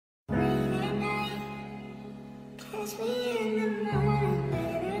Catch me in the morning,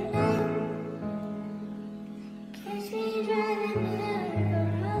 late at night. Catch me driving down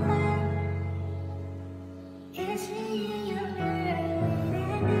the line. Catch me in your bed late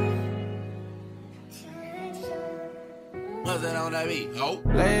at night. What's that on that beat? Oh.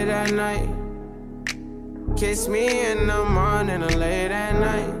 Late at night. Kiss me in the morning or late at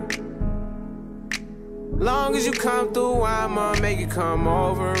night. Long as you come through, I'ma make it come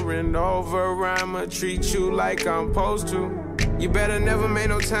over and over. I'ma treat you like I'm supposed to. You better never make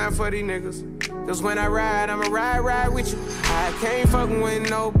no time for these niggas. Cause when I ride, I'ma ride with you. I can't fucking with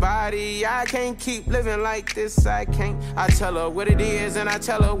nobody. I can't keep living like this, I can't. I tell her what it is and I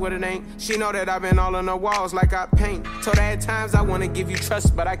tell her what it ain't. She know that I've been all on the walls like I paint. Told her at times I wanna give you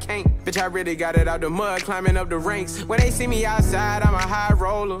trust, but I can't. Bitch, I really got it out the mud, climbing up the ranks. When they see me outside, I'm a high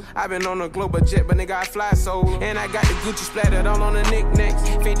roller. I've been on a global jet, but nigga, I fly solo. And I got the Gucci splattered all on the knickknacks.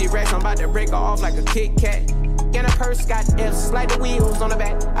 50 racks, I'm about to break her off like a Kit Kat. And a purse got F's, like the wheels on the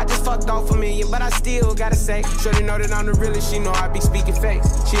back. I just fucked off $1 million, but I still gotta say, shorty know that I'm the realest, she know I be speaking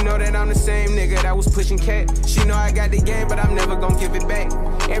facts. She know that I'm the same nigga that was pushing cat. She know I got the game, but I'm never gonna give it back.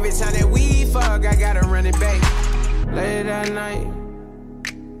 Every time that we fuck, I gotta run it back. Late at night.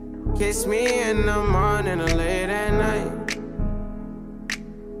 Kiss me in the morning or late at night.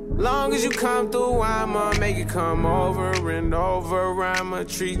 Long as you come through, I'ma make it come over and over. I'ma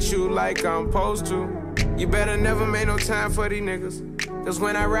treat you like I'm supposed to. You better never make no time for these niggas. Cause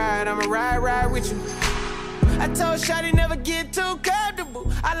when I ride, I'ma ride with you. I told Shawty never get too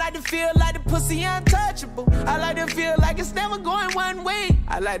comfortable. I like to feel like the pussy untouchable. I like to feel like it's never going one way.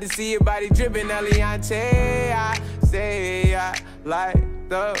 I like to see your body dripping, Eliante. I say I like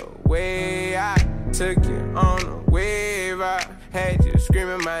the way I took you on a wave. I had you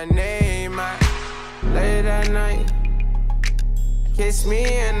screaming my name. Late at night. Kiss me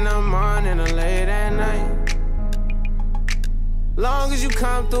in the morning or late at night. Long as you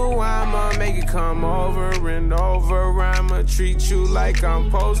come through, I'ma make it come over and over. I'ma treat you like I'm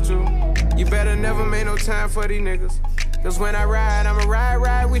supposed to. You better never make no time for these niggas. Cause when I ride, I'ma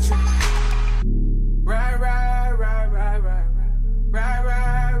ride with you. Ride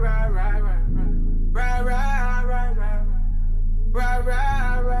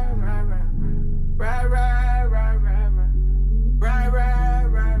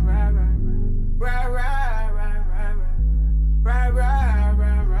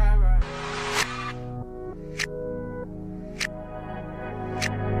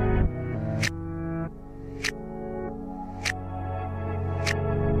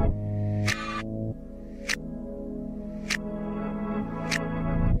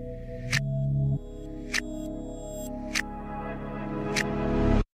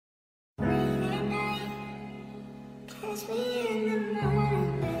Catch me in the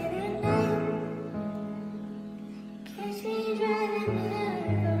morning, late at night. Catch me driving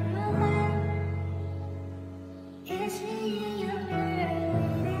down the line. Catch me in your bed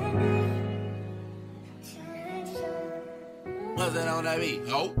late at night. What's that on that beat?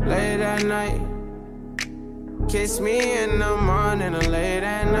 Oh. Late at night. Kiss me in the morning or late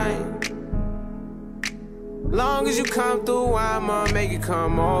at night. Long as you come through, I'ma make it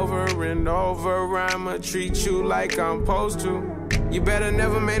come over and over. I'ma treat you like I'm supposed to. You better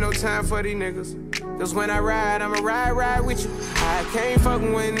never make no time for these niggas. Cause when I ride, I'ma ride with you. I can't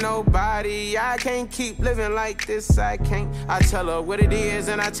fucking with nobody. I can't keep living like this, I can't. I tell her what it is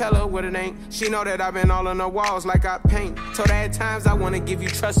and I tell her what it ain't. She know that I've been all on the walls like I paint. Told her at times I wanna give you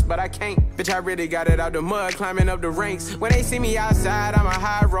trust, but I can't. Bitch, I really got it out the mud, climbing up the ranks. When they see me outside, I'm a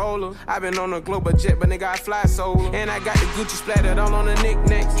high roller. I've been on a global jet, but nigga, I fly solo. And I got the Gucci splattered all on the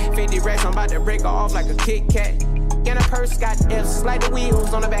knickknacks. 50 racks, I'm about to break her off like a Kit Kat. And a purse got F's, like the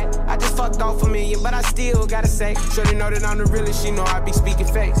wheels on the back. I just fucked off $1 million, but I still gotta say, shorty know that I'm the realest, she know I be speaking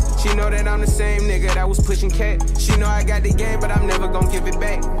facts. She know that I'm the same nigga that was pushing cat. She know I got the game, but I'm never gonna give it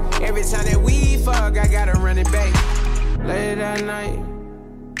back. Every time that we fuck, I gotta run it back. Late at night.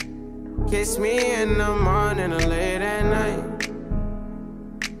 Kiss me in the morning or late at night.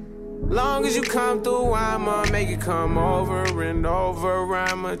 Long as you come through, I'ma make it come over and over.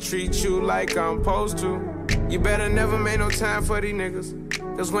 I'ma treat you like I'm supposed to. You better never make no time for these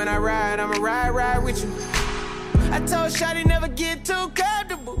niggas. Cause when I ride, I'ma ride with you. I told Shawty never get too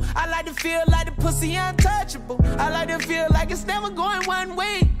comfortable. I like to feel like the pussy untouchable. I like to feel like it's never going one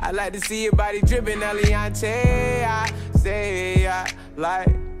way. I like to see your body dripping, Eliante. I say I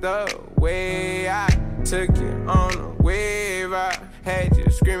like the way I took you on a wave. I had you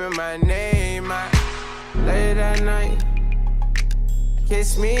screaming my name. Late at night.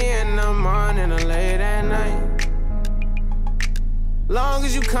 Kiss me in the morning or late at night.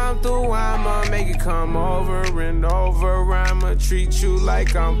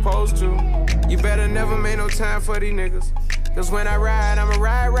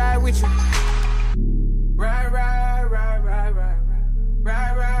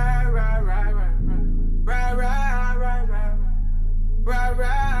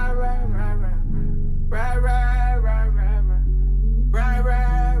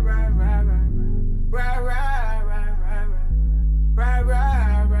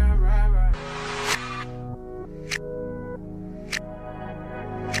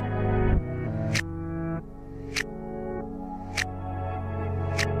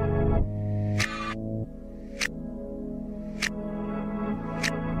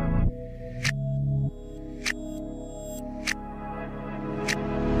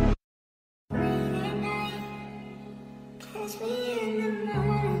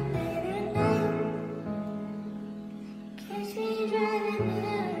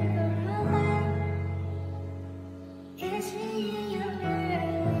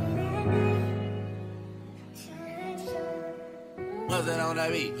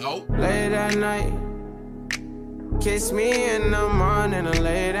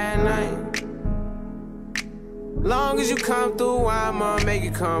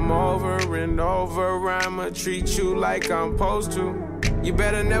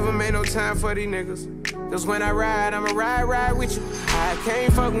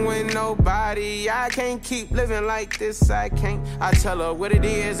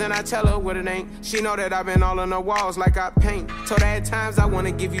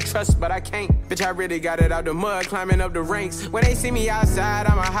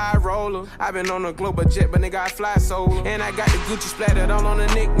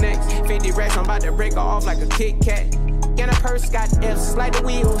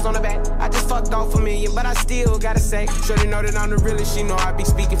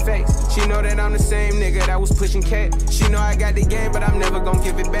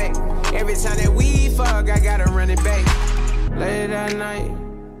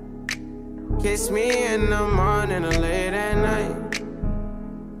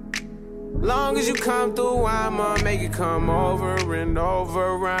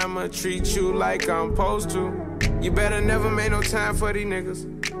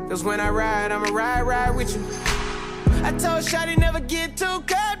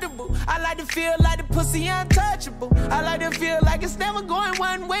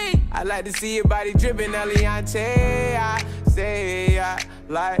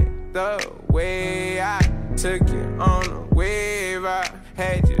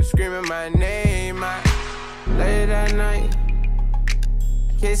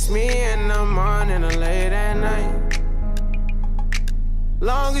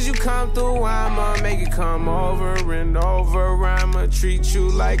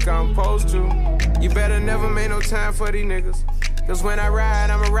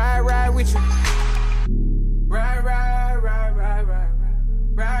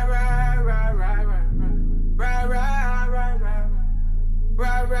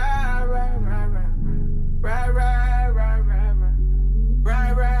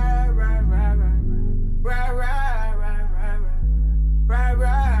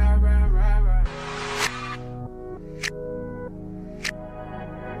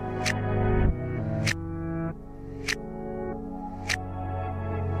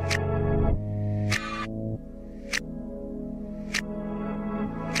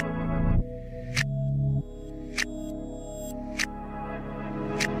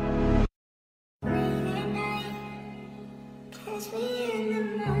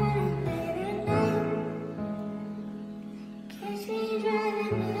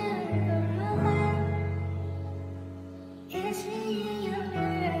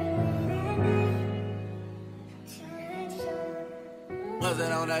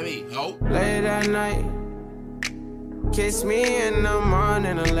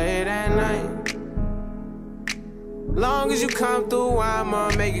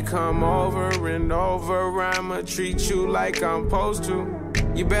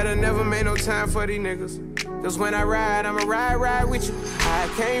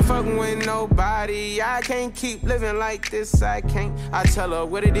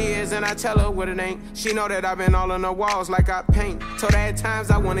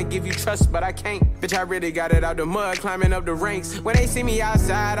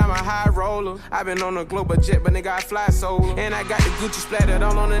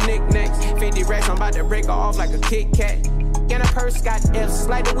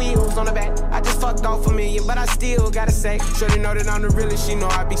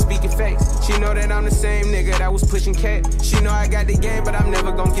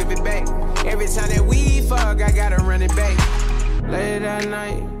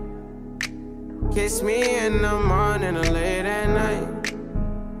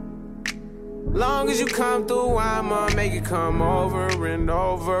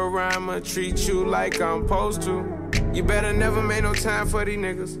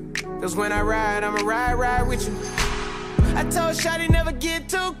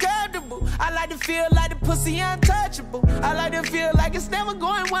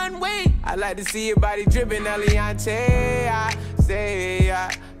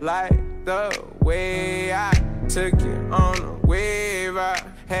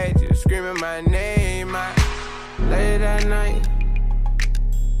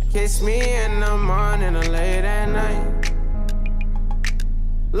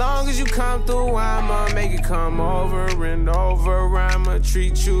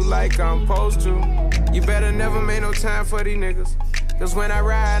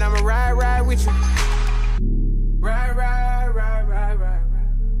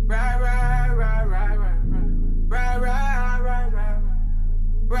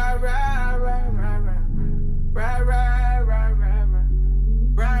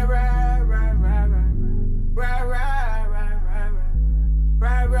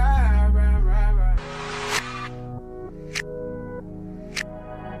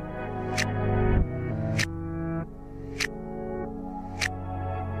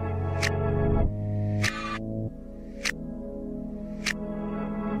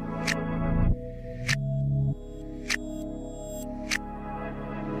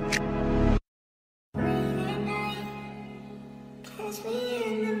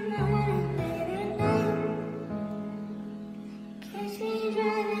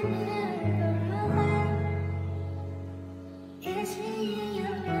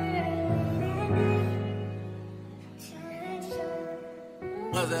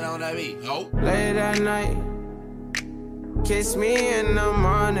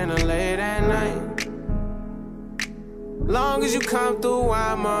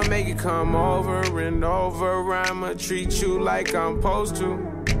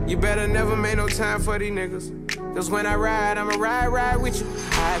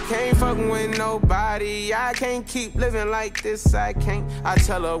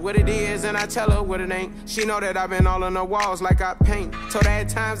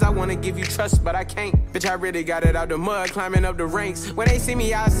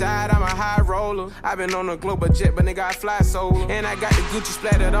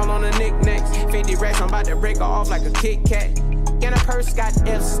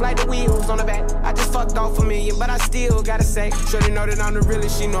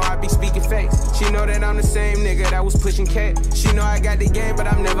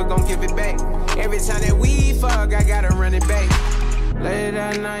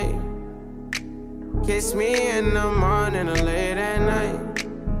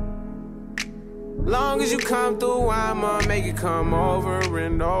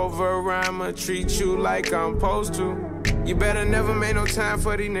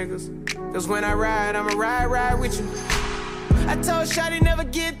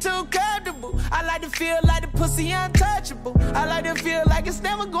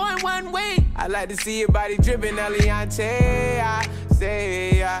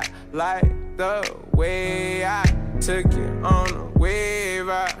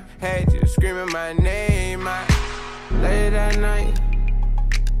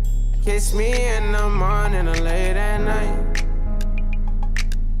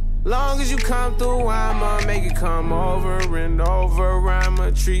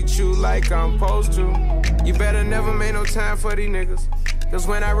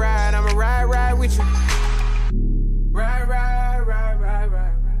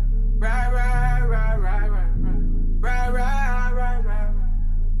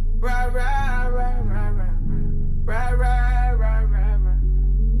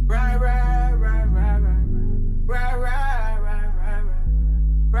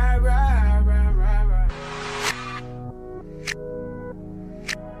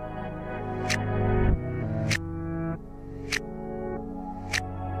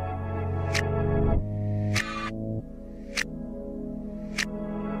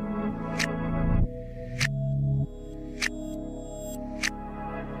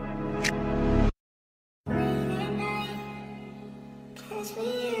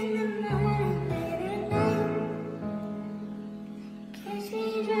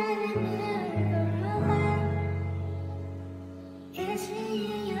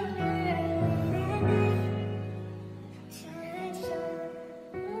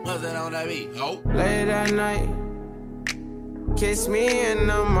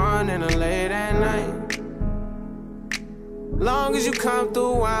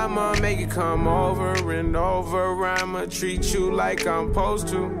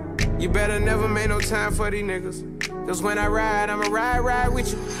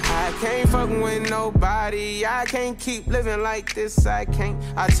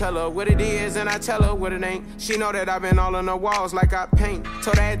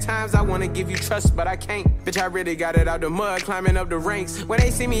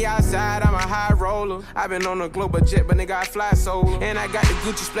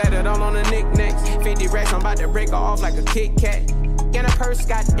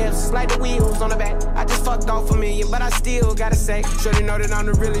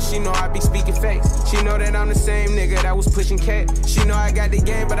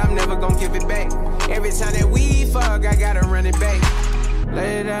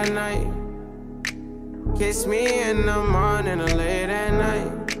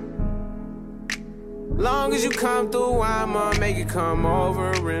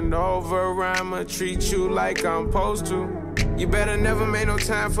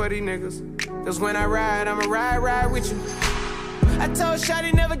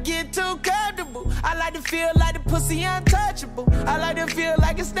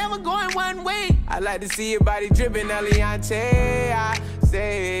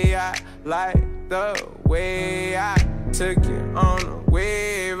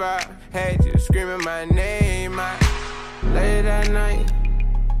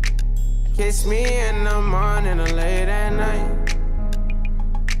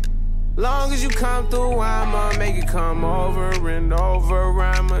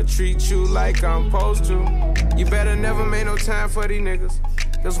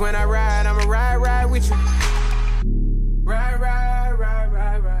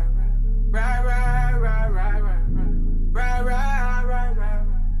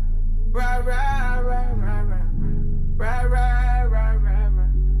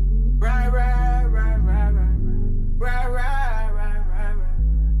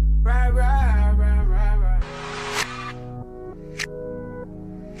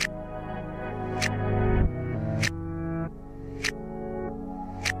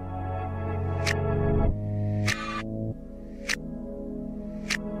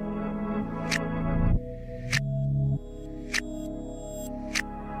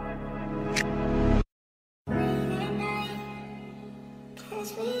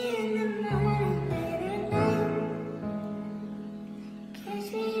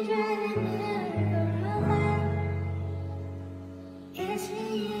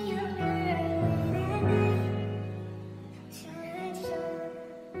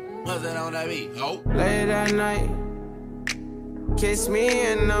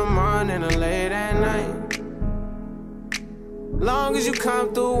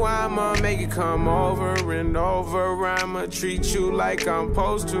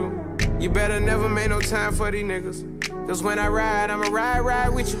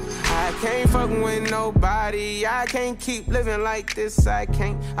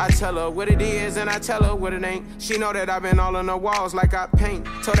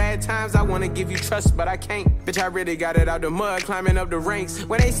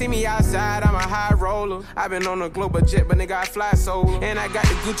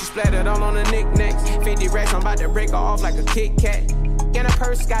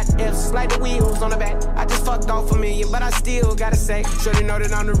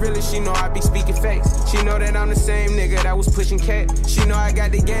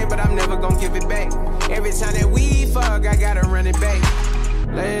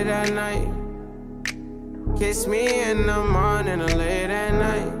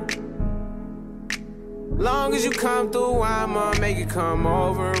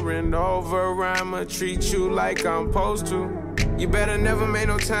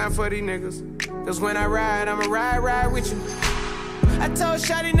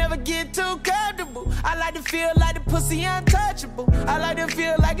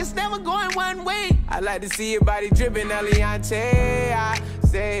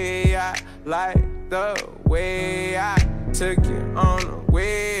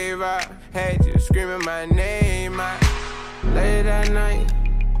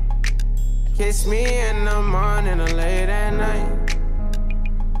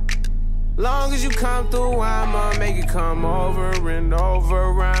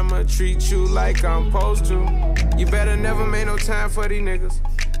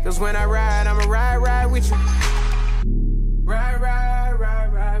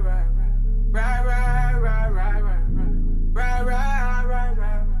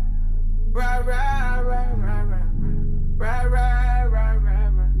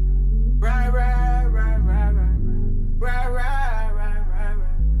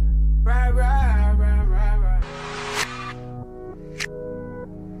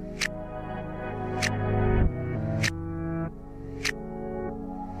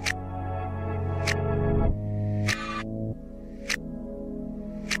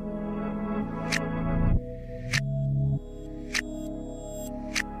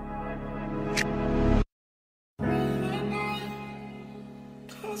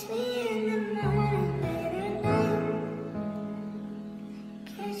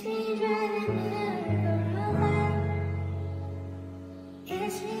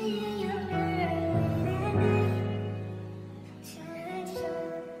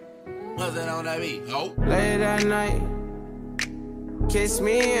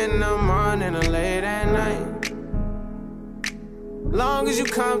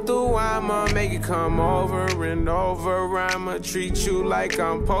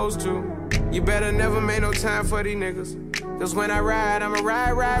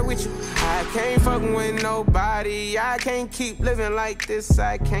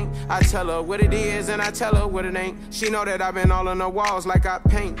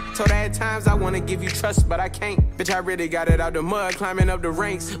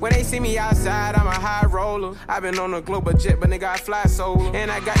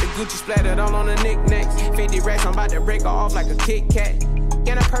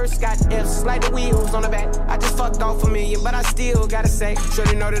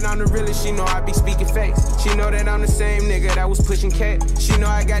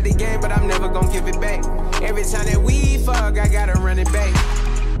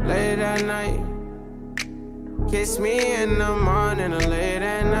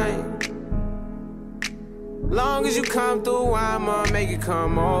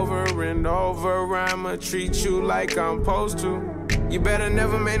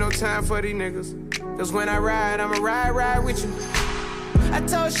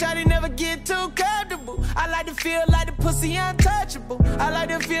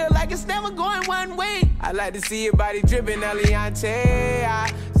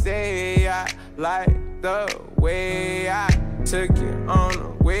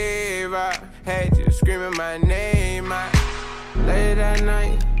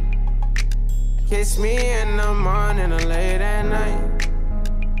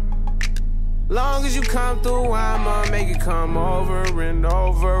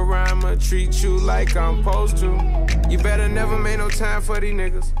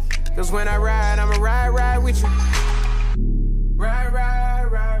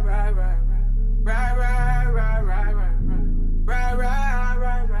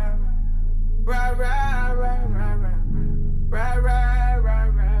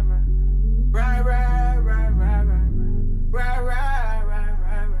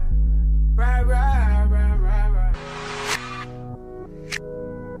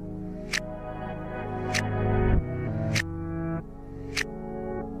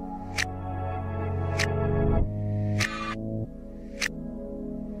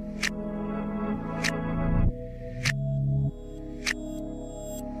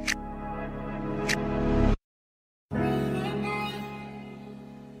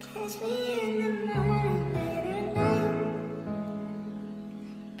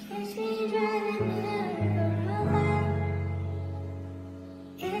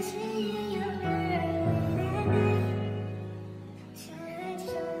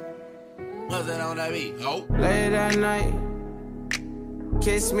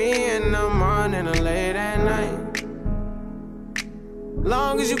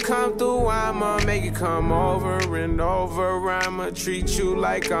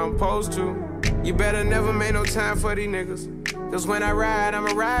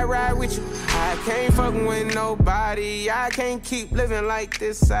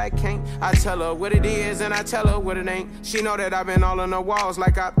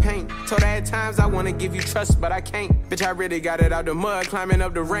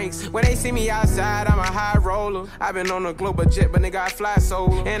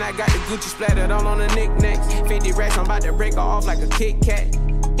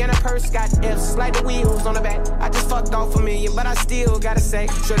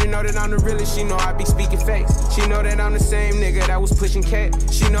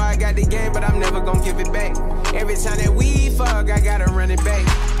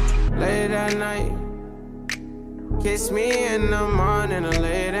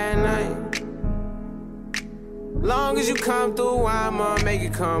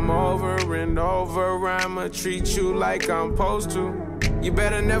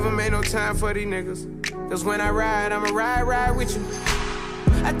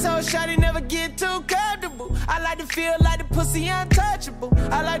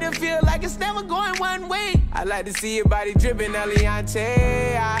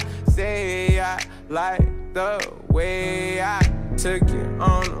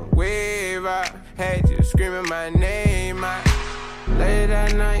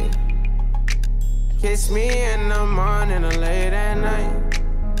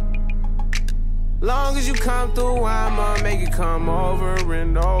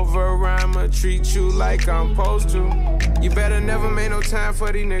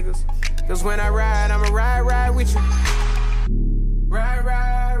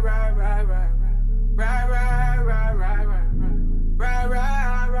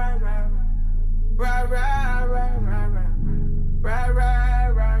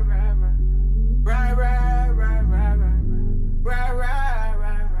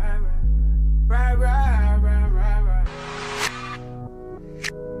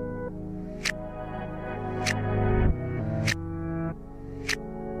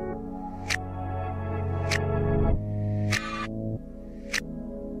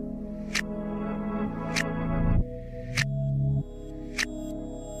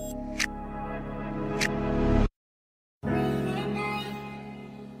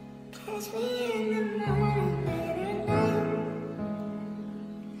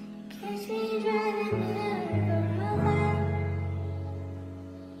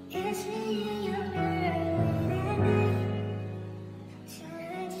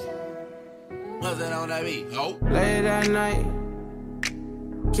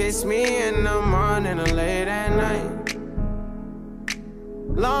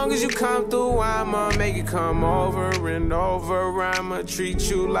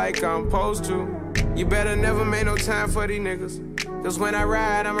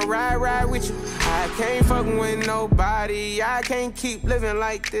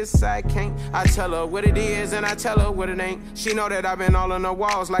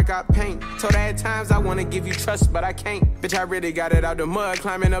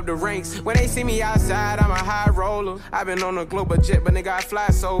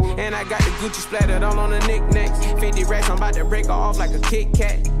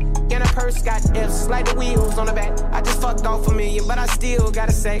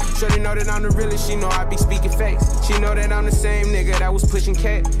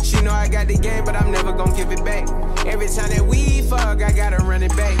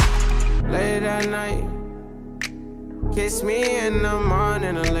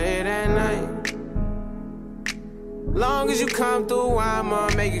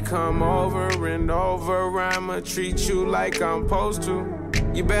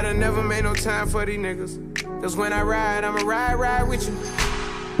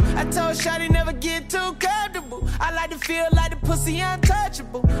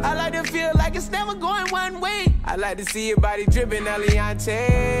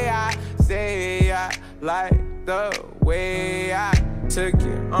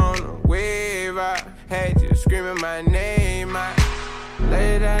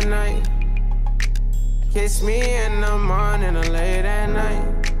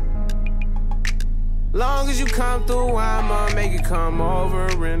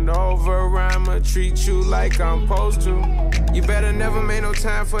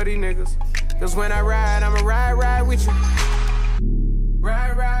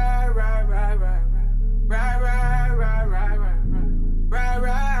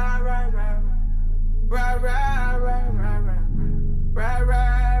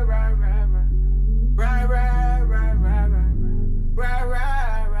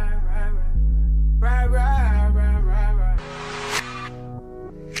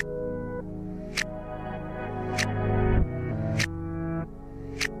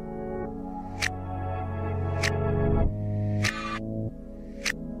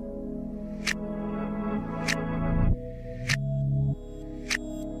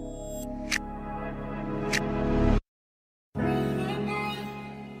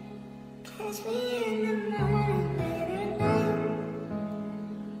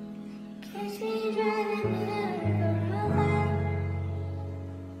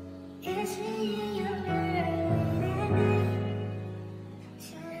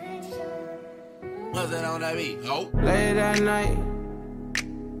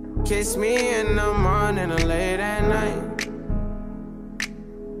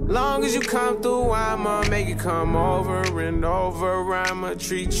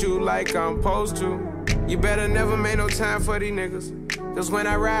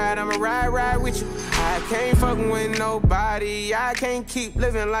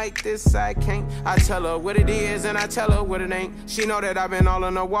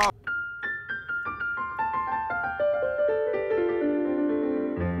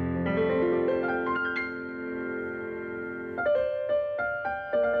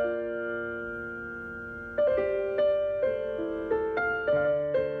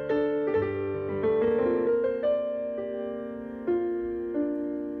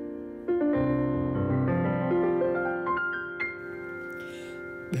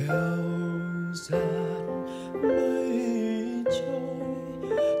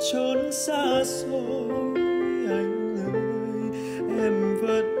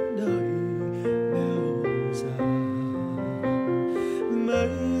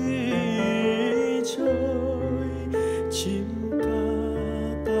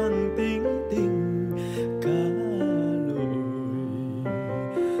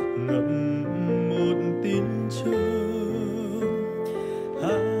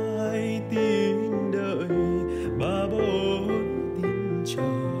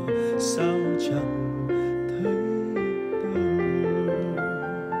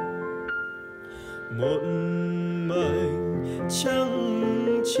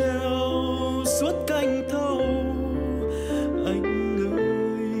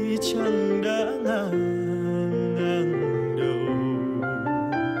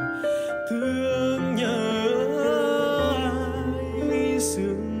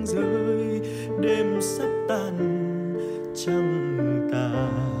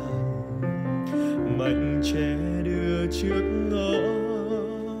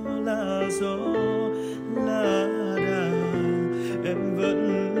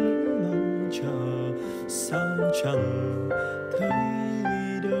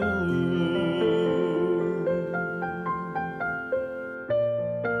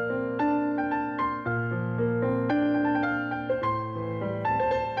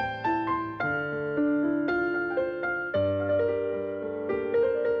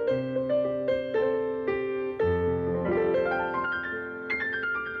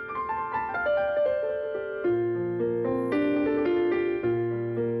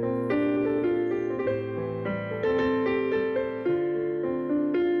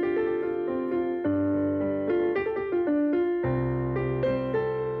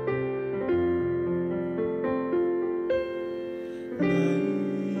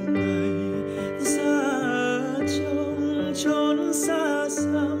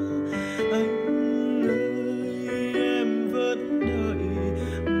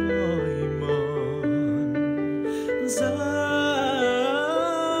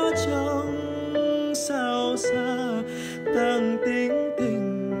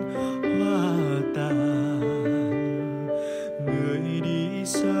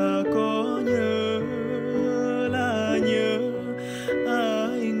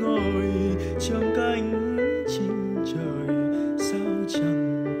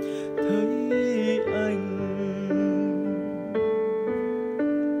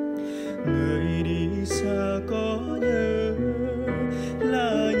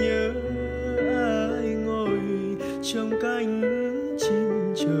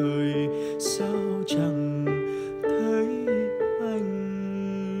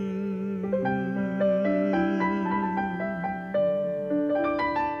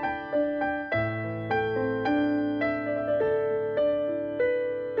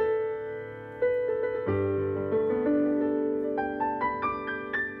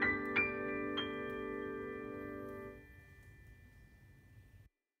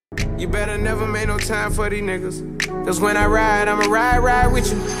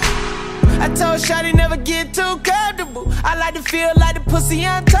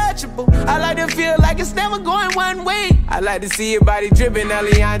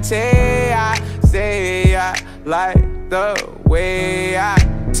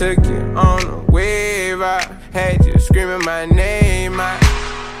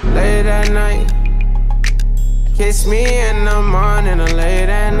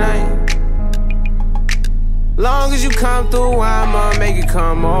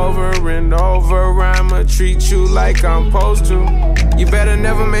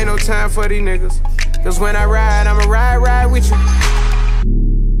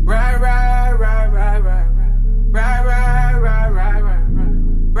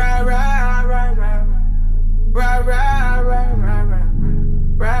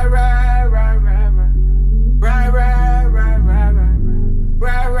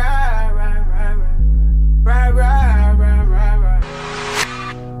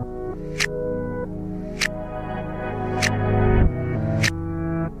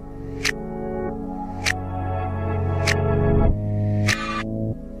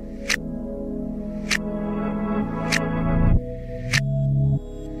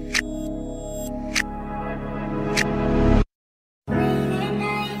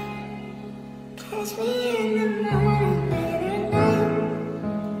 Catch me in the morning, late at night.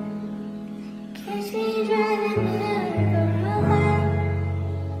 Catch me driving out of my life.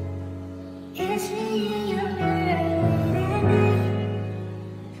 It's me in your early that night.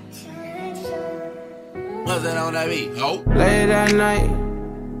 What's that on that beat? Oh. Late at night.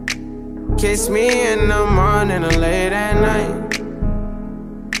 Kiss me in the morning or late at night.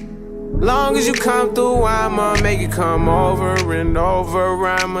 Long as you come through, I'ma make it come over and over.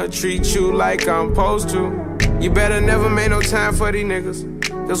 I'ma treat you like I'm supposed to. You better never make no time for these niggas.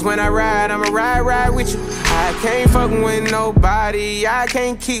 Cause when I ride, I'ma ride with you. I can't fucking with nobody. I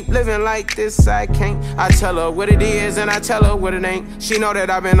can't keep living like this, I can't. I tell her what it is and I tell her what it ain't. She know that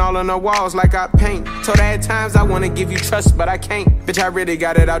I've been all on the walls like I paint. Told her at times I wanna give you trust, but I can't. Bitch, I really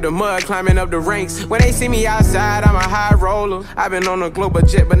got it out the mud, climbing up the ranks. When they see me outside, I'm a high roller. I've been on a global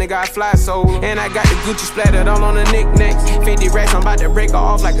jet, but nigga, I fly solo. And I got the Gucci splattered all on the knickknacks. 50 racks, I'm about to break her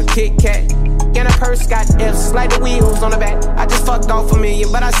off like a Kit Kat. And a purse got F's, like the wheels on the back. I just fucked off $1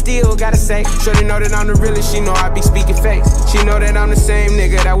 million, but I still gotta say, shorty know that I'm the realest, she know I be speaking facts. She know that I'm the same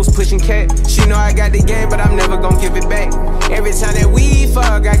nigga that was pushing cat. She know I got the game, but I'm never gon' give it back. Every time that we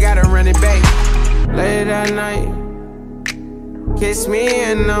fuck, I gotta run it back. Late at night. Kiss me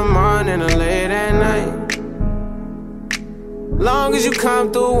in the morning or late at night. Long as you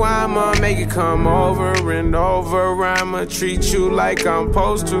come through, I'ma make it come over and over. I'ma treat you like I'm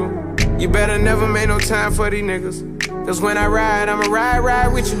supposed to. You better never make no time for these niggas. Cause when I ride, I'ma ride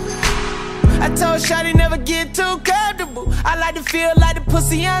with you. I told Shawty never get too comfortable. I like to feel like the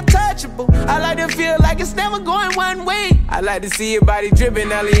pussy untouchable. I like to feel like it's never going one way. I like to see your body dripping,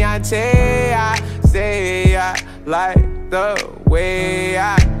 Eliante. I say I like the way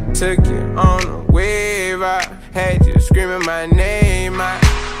I took you on a wave. I had you screaming my name.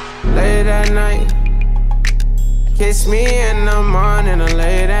 Late at night. Kiss me in the morning or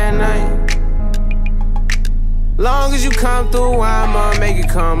late at night. Long as you come through, I'ma make it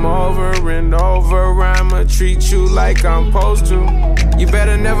come over and over. I'ma treat you like I'm supposed to. You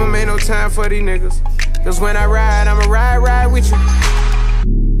better never make no time for these niggas. Cause when I ride, I'ma ride with you.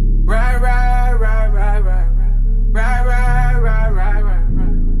 Ride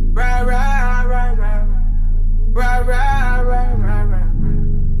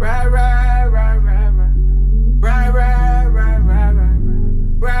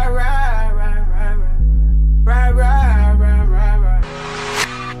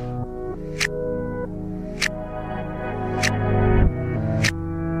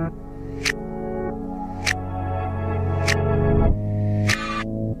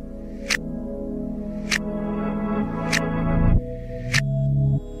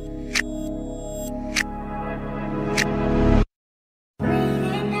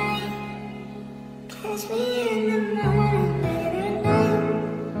Catch me in the morning, late at night.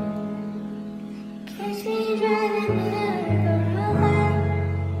 Catch me driving out of my life.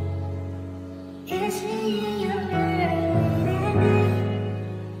 It's me in your early that night.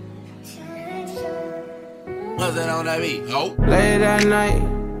 What's that on that beat? Oh. Late at night.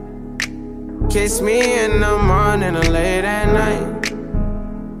 Kiss me in the morning or late at night.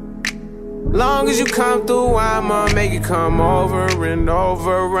 Long as you come through, I'ma make it come over and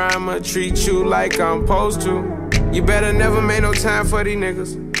over. I'ma treat you like I'm supposed to. You better never make no time for these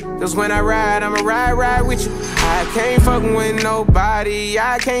niggas. Cause when I ride, I'ma ride with you. I can't fucking with nobody.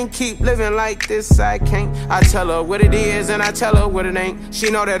 I can't keep living like this, I can't. I tell her what it is and I tell her what it ain't.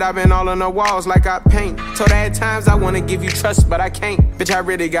 She know that I've been all on the walls like I paint. Told her at times I wanna give you trust, but I can't. Bitch, I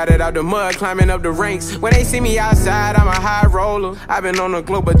really got it out the mud, climbing up the ranks. When they see me outside, I'm a high roller. I've been on a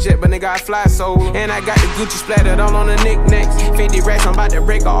global jet, but nigga, I fly solo. And I got the Gucci splattered all on the knickknacks. 50 racks, I'm about to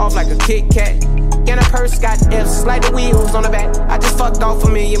break her off like a Kit Kat. And a purse got F's, like the wheels on the back. I just fucked off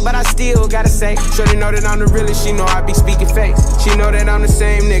 $1 million, but I still gotta say, shorty know that I'm the realest, she know I be speaking facts. She know that I'm the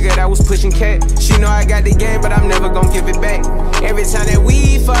same nigga that was pushing cat. She know I got the game, but I'm never gon' give it back. Every time that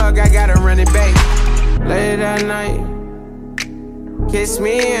we fuck, I gotta run it back. Late at night. Kiss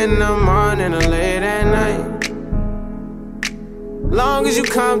me in the morning or late at night. Long as you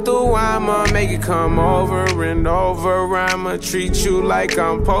come through, I'ma make it come over and over. I'ma treat you like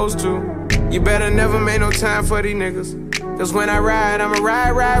I'm supposed to. You better never make no time for these niggas. Cause when I ride, I'ma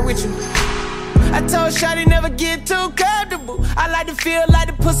ride with you. I told Shawty never get too comfortable. I like to feel like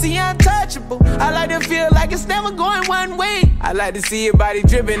the pussy untouchable. I like to feel like it's never going one way. I like to see your body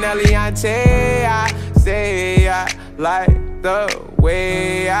dripping, Eliante. I say I like the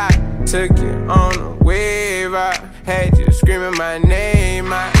way I took you on a wave. I had you screaming my name.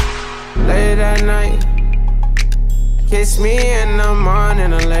 Late at night. Kiss me in the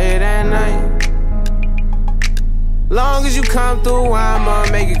morning or late at night. Long as you come through,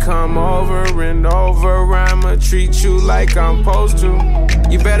 I'ma make it come over and over. I'ma treat you like I'm supposed to.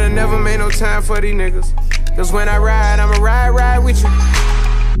 You better never make no time for these niggas, cause when I ride, I'ma ride with you.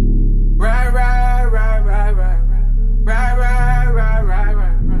 Ride, ride, ride, ride, ride, ride, ride, ride, ride, ride,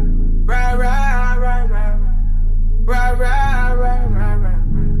 ride, ride, ride, ride, ride, ride, ride,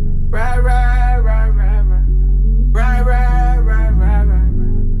 ride, ride,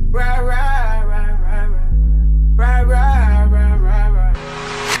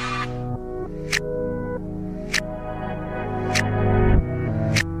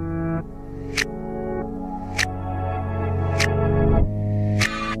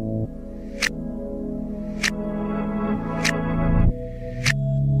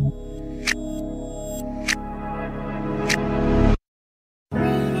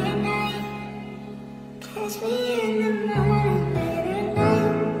 Catch me in the morning, late at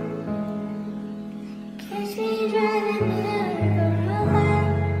night. Catch me driving down the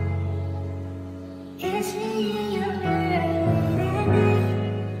road. Catch me in your bed at night.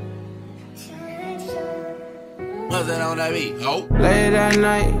 What's that on that beat? Oh. Late at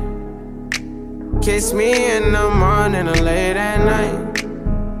night. Kiss me in the morning or late at night.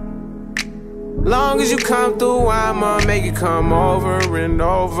 Long as you come through, I'ma make it come over and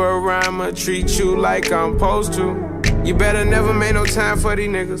over. I'ma treat you like I'm supposed to. You better never make no time for these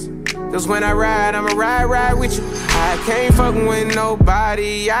niggas, cause when I ride, I'ma ride with you. I can't fucking with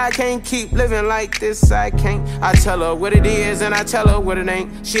nobody, I can't keep living like this, I can't. I tell her what it is and I tell her what it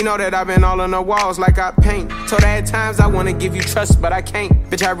ain't. She know that I've been all on the walls like I paint. Told her at times I wanna give you trust, but I can't.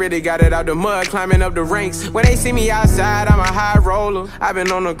 Bitch, I really got it out the mud, climbing up the ranks. When they see me outside, I'm a high roller. I've been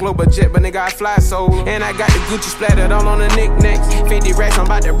on a global jet, but nigga, I fly solo. And I got the Gucci splattered all on the knickknacks. 50 racks, I'm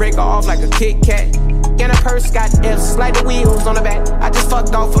about to break her off like a Kit Kat. And a purse got F's, like the wheels on the back. I just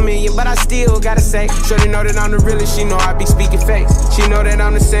fucked off $1 million, but I still gotta say, shorty know that I'm the realest, she know I be speaking facts. She know that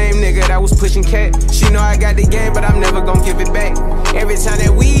I'm the same nigga that was pushing cat. She know I got the game, but I'm never gonna give it back. Every time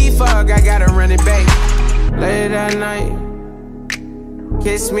that we fuck, I gotta run it back. Late at night.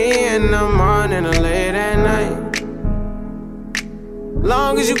 Kiss me in the morning or late at night.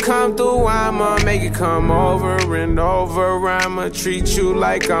 Long as you come through, I'ma make it come over and over. I'ma treat you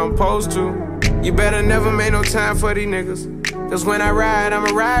like I'm supposed to. You better never make no time for these niggas, cause when I ride,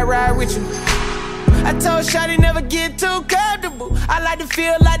 I'ma ride with you. I told Shawty never get too comfortable. I like to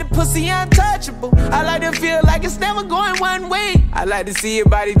feel like the pussy untouchable. I like to feel like it's never going one way. I like to see your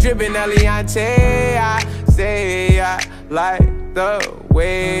body dripping Eliante. I say I like the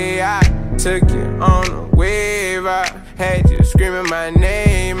way I took you on a wave. I had you screaming my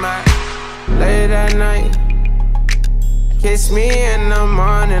name. Late at night. Kiss me in the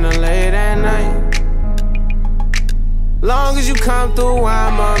morning or late at night. Long as you come through,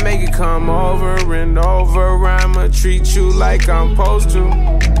 I'ma make it come over and over. I'ma treat you like I'm supposed to.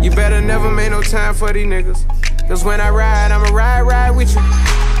 You better never make no time for these niggas, cause when I ride, I'ma ride with you.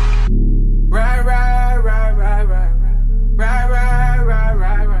 Ride, ride, ride, ride, ride, ride, ride, ride, ride,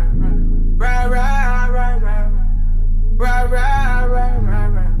 ride, ride, ride, ride, ride, ride, ride, ride, ride,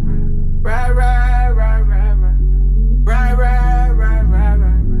 ride.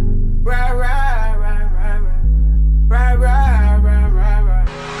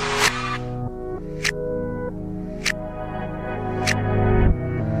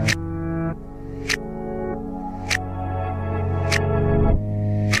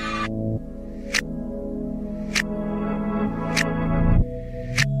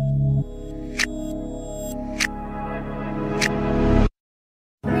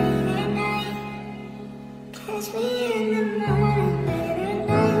 Catch me in the morning, late at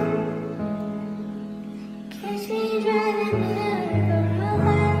night. Catch me driving down the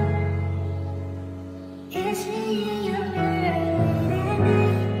road. Catch me in your bed at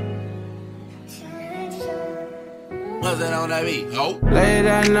night. What's that on that beat? Oh. Late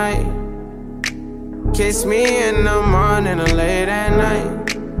at night. Kiss me in the morning or late at night.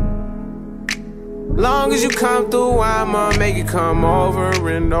 Long as you come through, I'ma make it come over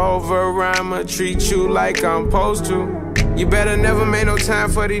and over. I'ma treat you like I'm supposed to. You better never make no time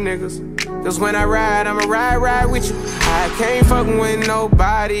for these niggas, cause when I ride, I'ma ride with you. I can't fucking with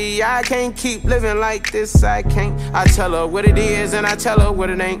nobody, I can't keep living like this, I can't. I tell her what it is and I tell her what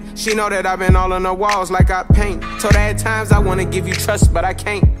it ain't. She know that I've been all on the walls like I paint. Told her at times I wanna give you trust, but I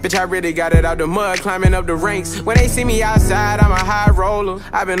can't. Bitch, I really got it out the mud, climbing up the ranks. When they see me outside, I'm a high roller.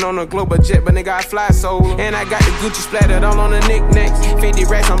 I've been on a global jet, but nigga, I fly solo. And I got the Gucci splattered all on the knickknacks. 50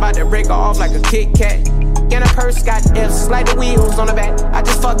 racks, I'm about to break her off like a Kit Kat. And a purse got F's, like the wheels on the back. I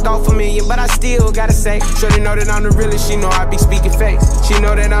just fucked off $1 million, but I still gotta say, shorty know that I'm the realest, she know I be speaking facts. She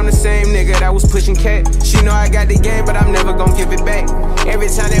know that I'm the same nigga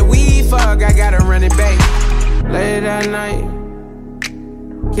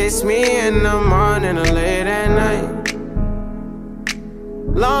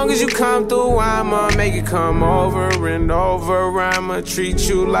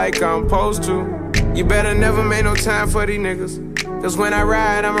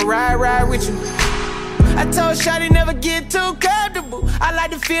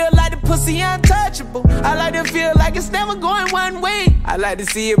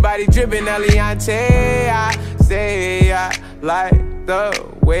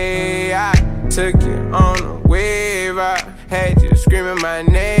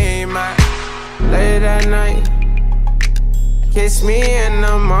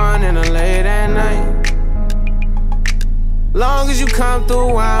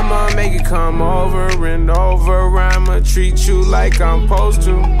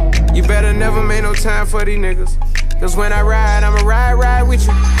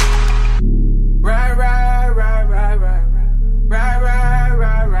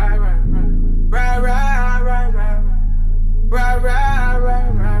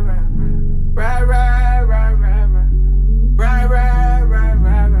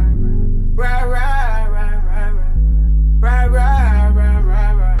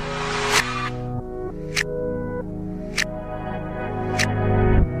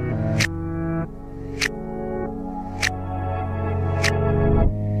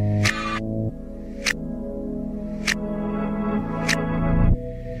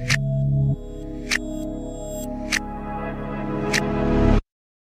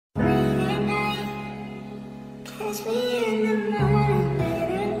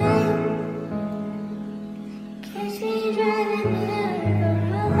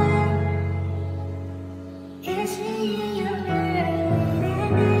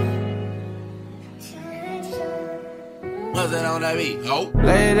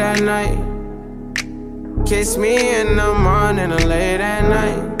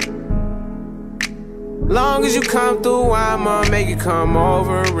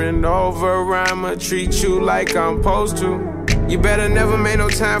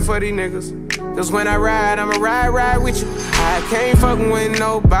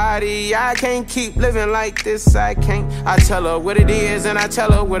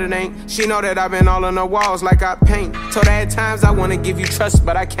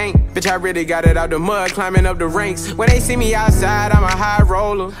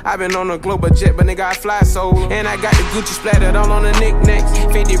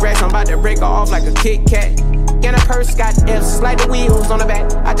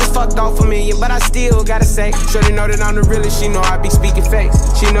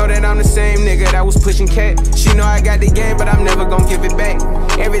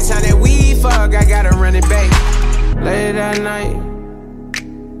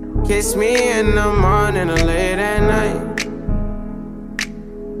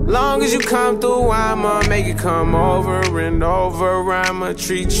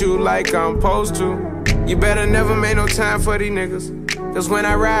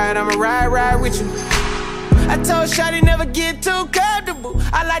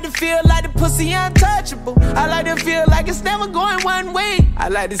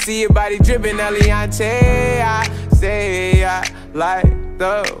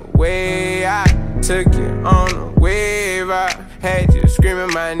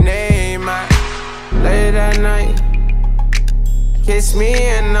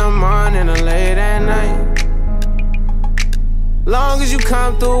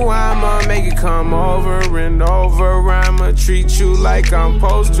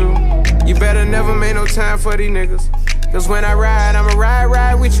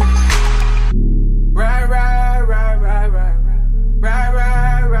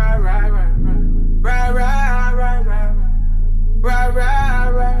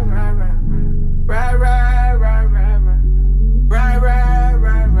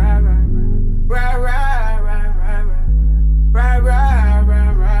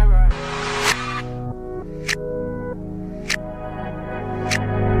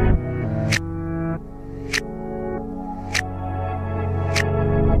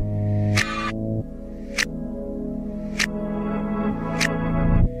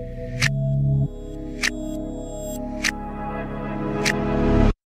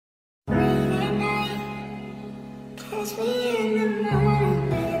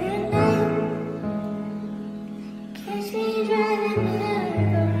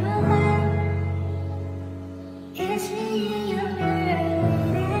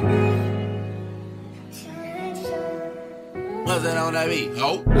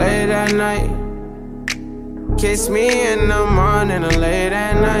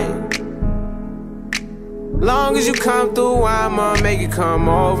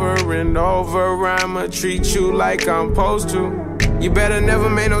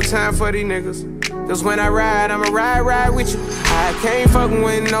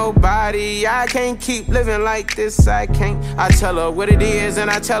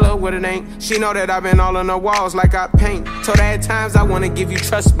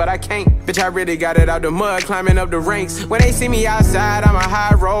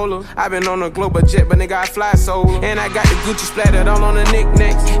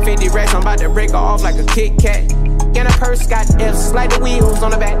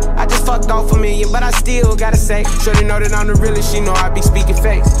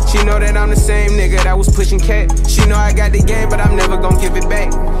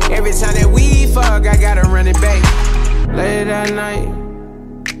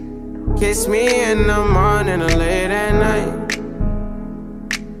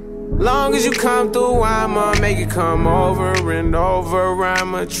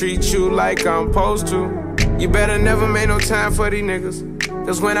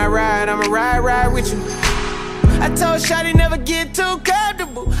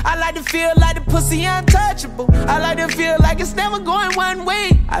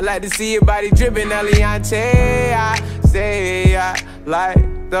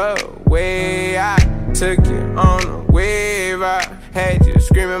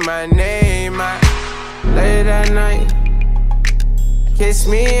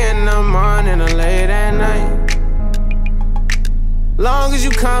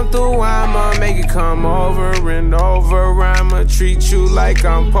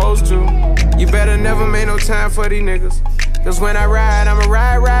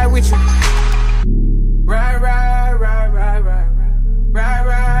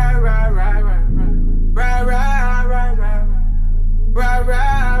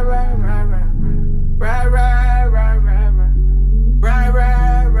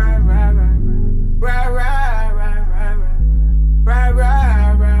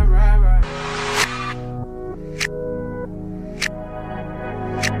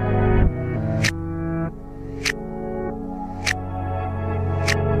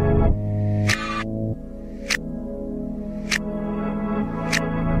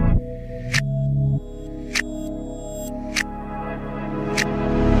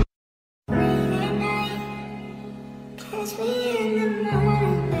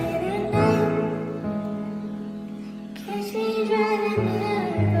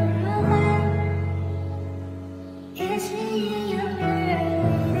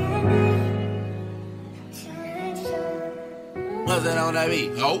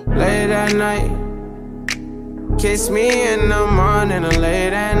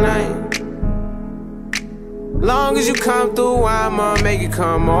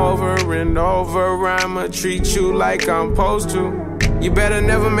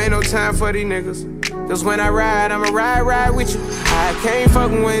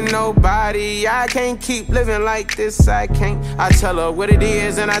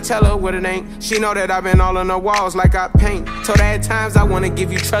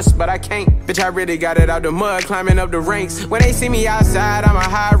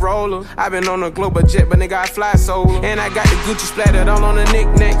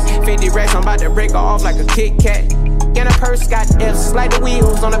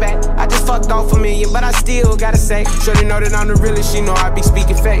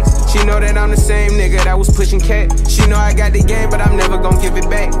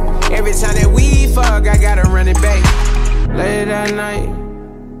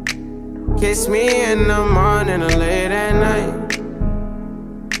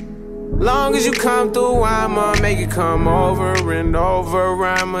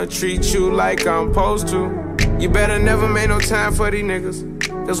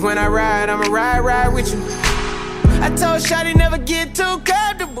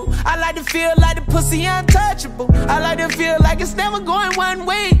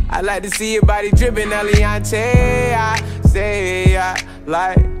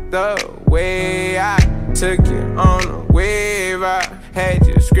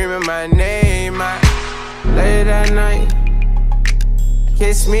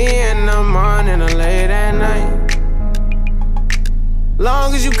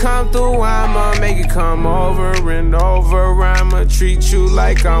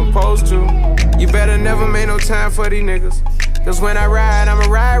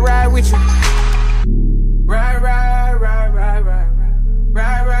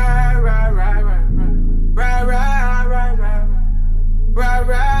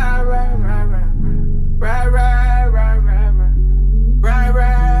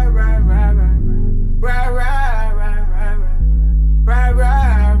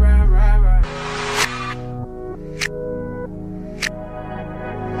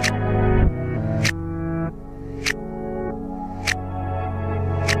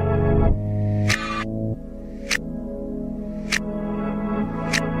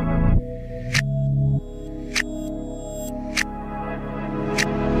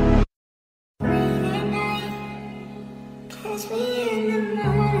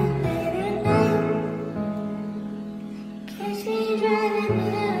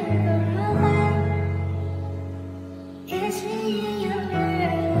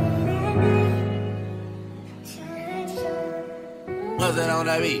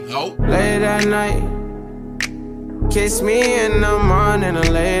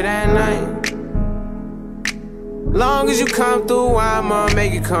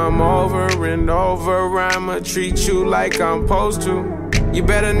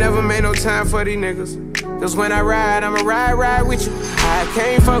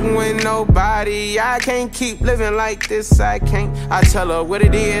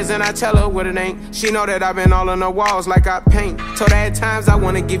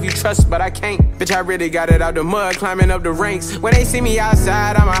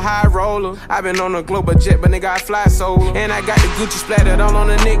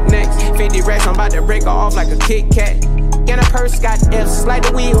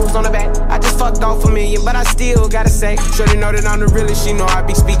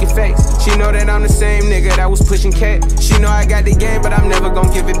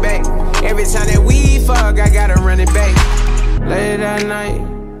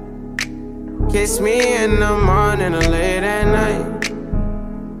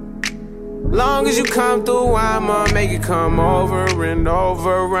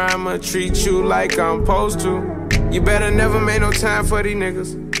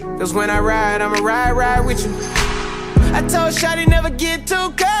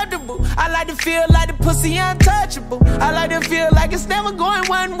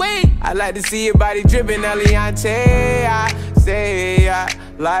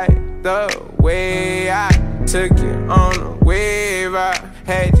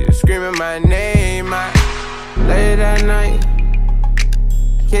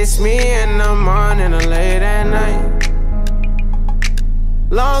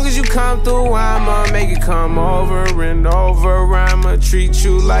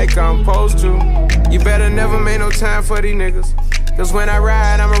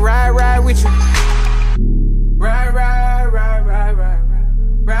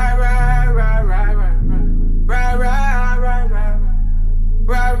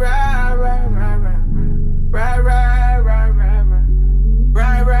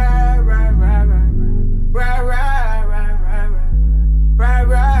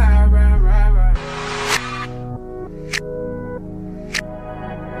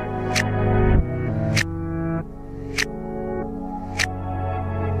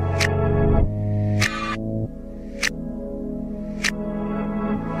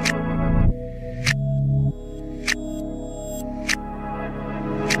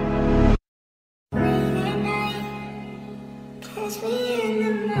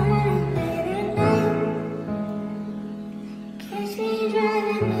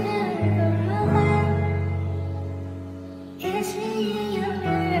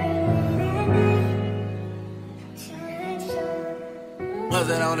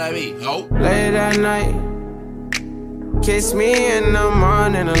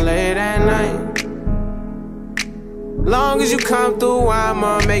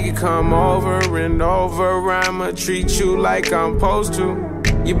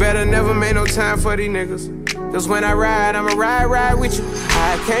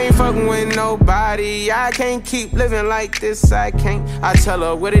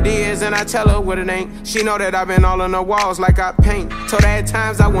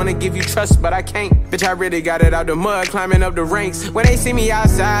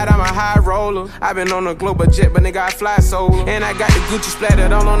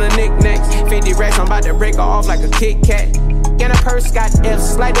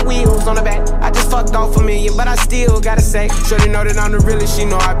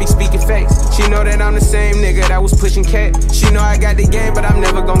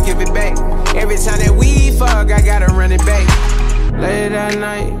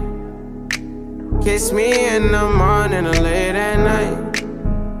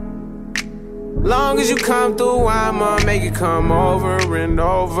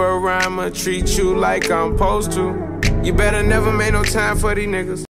You better never make no time for these niggas.